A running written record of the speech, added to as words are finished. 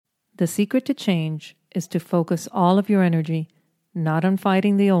The secret to change is to focus all of your energy not on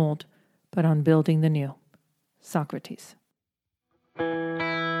fighting the old, but on building the new. Socrates.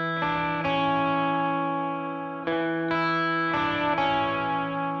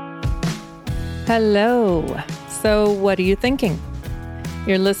 Hello. So what are you thinking?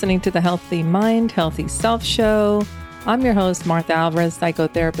 You're listening to the Healthy Mind, Healthy Self show. I'm your host, Martha Alvarez,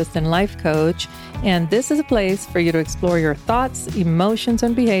 psychotherapist and life coach, and this is a place for you to explore your thoughts, emotions,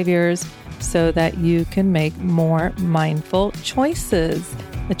 and behaviors so that you can make more mindful choices,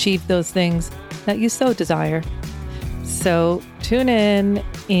 achieve those things that you so desire. So tune in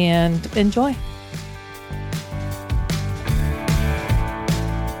and enjoy.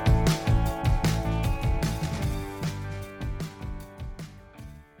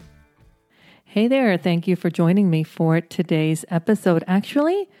 Hey there, thank you for joining me for today's episode.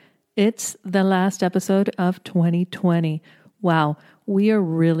 Actually, it's the last episode of 2020. Wow, we are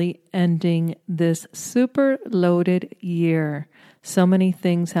really ending this super loaded year. So many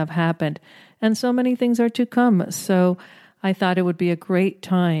things have happened and so many things are to come. So I thought it would be a great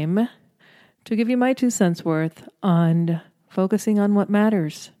time to give you my 2 cents worth on focusing on what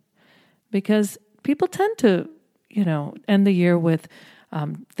matters. Because people tend to, end the year with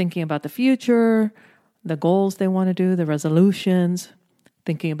thinking about the future, the goals they want to do, the resolutions,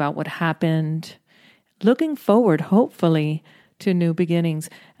 thinking about what happened, looking forward, hopefully, to new beginnings.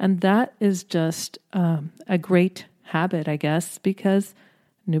 And that is just a great habit, I guess, because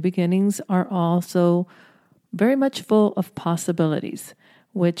new beginnings are also very much full of possibilities,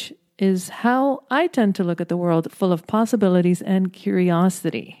 which is how I tend to look at the world, full of possibilities and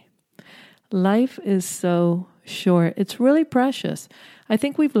curiosity. Life is so short. It's really precious. I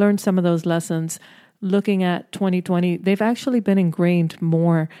think we've learned some of those lessons looking at 2020. They've actually been ingrained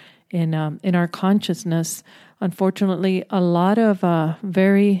more in our consciousness. Unfortunately, a lot of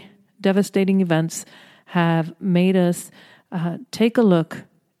very devastating events have made us take a look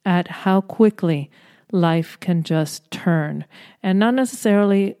at how quickly life can just turn, and not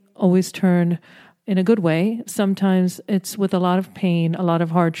necessarily always turn in a good way. Sometimes it's with a lot of pain, a lot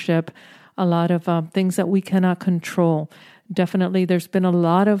of hardship, a lot of things that we cannot control. Definitely, there's been a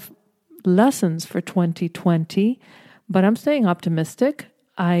lot of lessons for 2020, but I'm staying optimistic.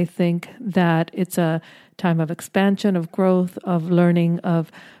 I think that it's a time of expansion, of growth, of learning,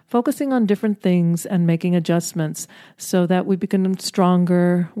 of focusing on different things and making adjustments so that we become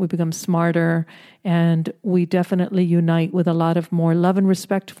stronger, we become smarter, and we definitely unite with a lot of more love and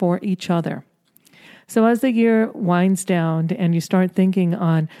respect for each other. So as the year winds down and you start thinking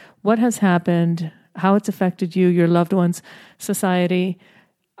on what has happened, how it's affected you, your loved ones, society,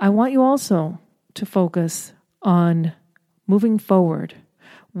 I want you also to focus on moving forward.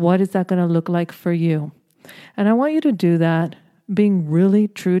 What is that going to look like for you? And I want you to do that being really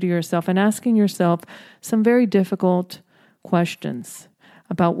true to yourself and asking yourself some very difficult questions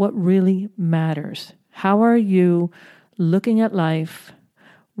about what really matters. How are you looking at life?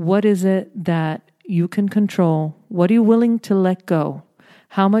 What is it that you can control? What are you willing to let go?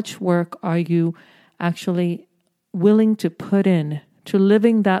 How much work are you actually willing to put in to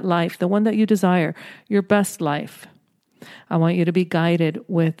living that life, the one that you desire, your best life? I want you to be guided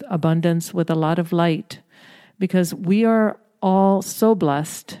with abundance, with a lot of light, because we are all so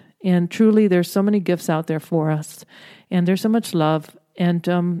blessed, and truly there's so many gifts out there for us, and there's so much love, and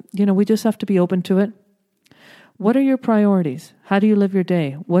we just have to be open to it. What are your priorities? How do you live your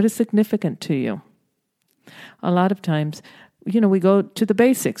day? What is significant to you? A lot of times, we go to the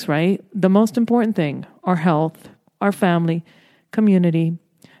basics, right? The most important thing, our health, our family, community.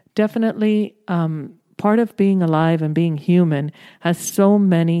 Definitely, part of being alive and being human has so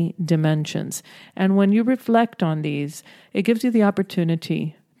many dimensions. And when you reflect on these, it gives you the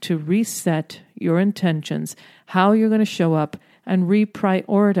opportunity to reset your intentions, how you're going to show up, and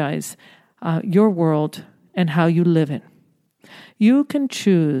reprioritize your world and how you live it. You can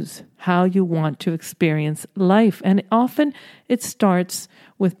choose how you want to experience life. And often it starts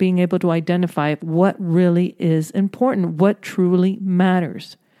with being able to identify what really is important, what truly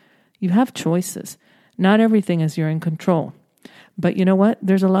matters. You have choices. Not everything is you're in control. But you know what?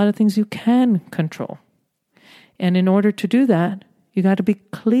 There's a lot of things you can control. And in order to do that, you got to be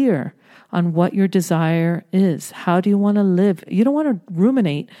clear on what your desire is. How do you want to live? You don't want to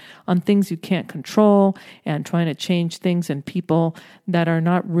ruminate on things you can't control and trying to change things and people that are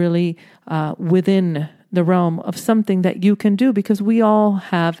not really within the realm of something that you can do, because we all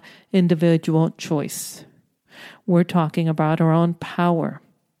have individual choice. We're talking about our own power.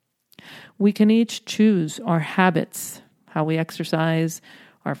 We can each choose our habits, how we exercise,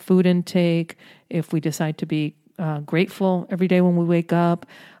 our food intake, if we decide to be grateful every day when we wake up,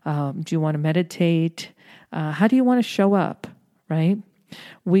 Do you want to meditate? How do you want to show up, right?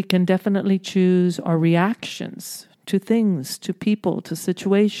 We can definitely choose our reactions to things, to people, to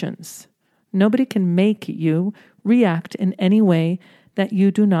situations. Nobody can make you react in any way that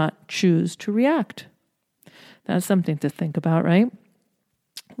you do not choose to react. That's something to think about, right?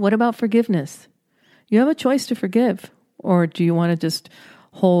 What about forgiveness? You have a choice to forgive, or do you want to just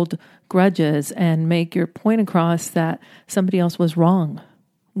hold grudges and make your point across that somebody else was wrong?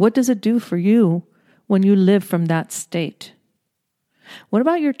 What does it do for you when you live from that state? What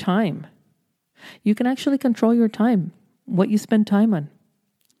about your time? You can actually control your time, what you spend time on.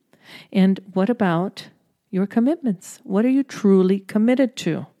 And what about your commitments? What are you truly committed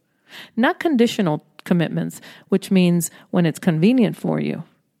to? Not conditional commitments, which means when it's convenient for you.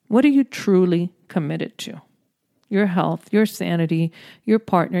 What are you truly committed to? Your health, your sanity, your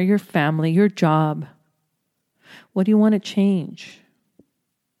partner, your family, your job. What do you want to change?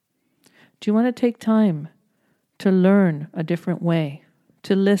 Do you want to take time to learn a different way,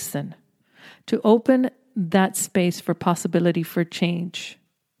 to listen, to open that space for possibility for change?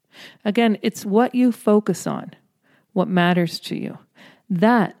 Again, it's what you focus on, what matters to you.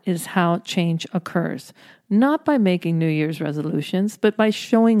 That is how change occurs, not by making New Year's resolutions, but by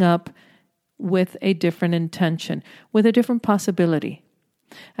showing up with a different intention, with a different possibility,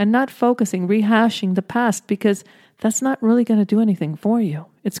 and not focusing, rehashing the past, because that's not really going to do anything for you.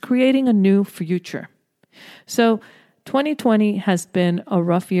 It's creating a new future. So 2020 has been a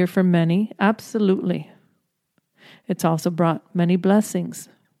rough year for many, absolutely. It's also brought many blessings,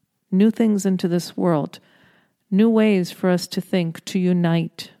 new things into this world, new ways for us to think, to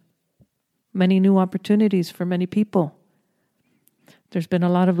unite, many new opportunities for many people. There's been a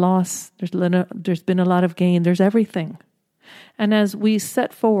lot of loss. There's been a lot of gain. There's everything. And as we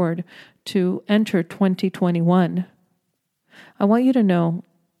set forward to enter 2021, I want you to know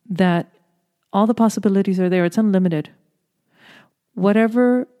that all the possibilities are there. It's unlimited.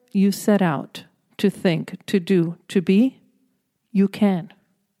 Whatever you set out to think, to do, to be, you can.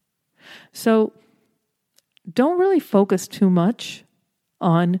 So don't really focus too much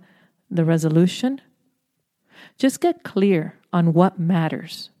on the resolution. Just get clear on what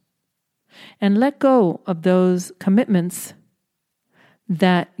matters and let go of those commitments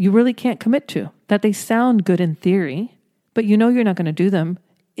that you really can't commit to, that they sound good in theory, but you know you're not going to do them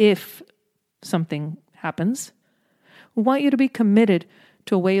if something happens. We want you to be committed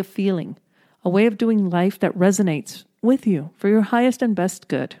to a way of feeling, a way of doing life that resonates with you for your highest and best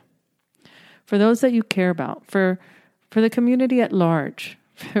good, for those that you care about, for the community at large,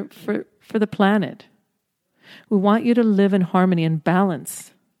 for the planet. We want you to live in harmony and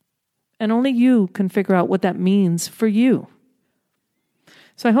balance. And only you can figure out what that means for you.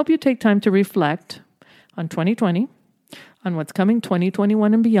 So I hope you take time to reflect on 2020, on what's coming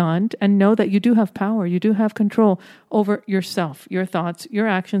 2021 and beyond, and know that you do have power, you do have control over yourself, your thoughts, your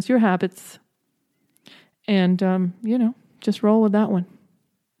actions, your habits. And, just roll with that one.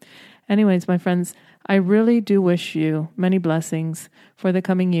 Anyways, my friends, I really do wish you many blessings for the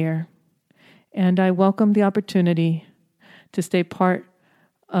coming year. And I welcome the opportunity to stay part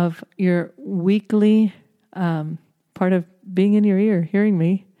of your weekly, part of being in your ear, hearing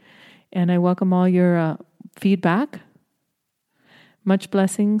me. And I welcome all your feedback. Much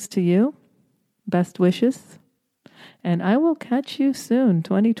blessings to you. Best wishes. And I will catch you soon.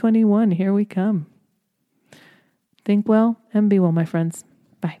 2021, here we come. Think well and be well, my friends.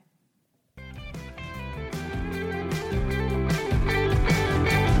 Bye.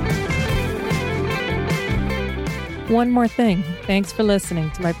 One more thing. Thanks for listening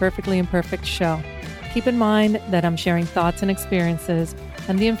to my Perfectly Imperfect show. Keep in mind that I'm sharing thoughts and experiences,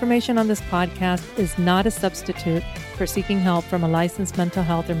 and the information on this podcast is not a substitute for seeking help from a licensed mental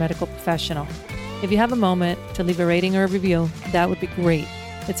health or medical professional. If you have a moment to leave a rating or a review, that would be great.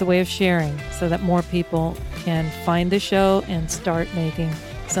 It's a way of sharing so that more people can find the show and start making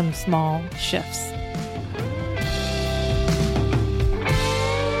some small shifts.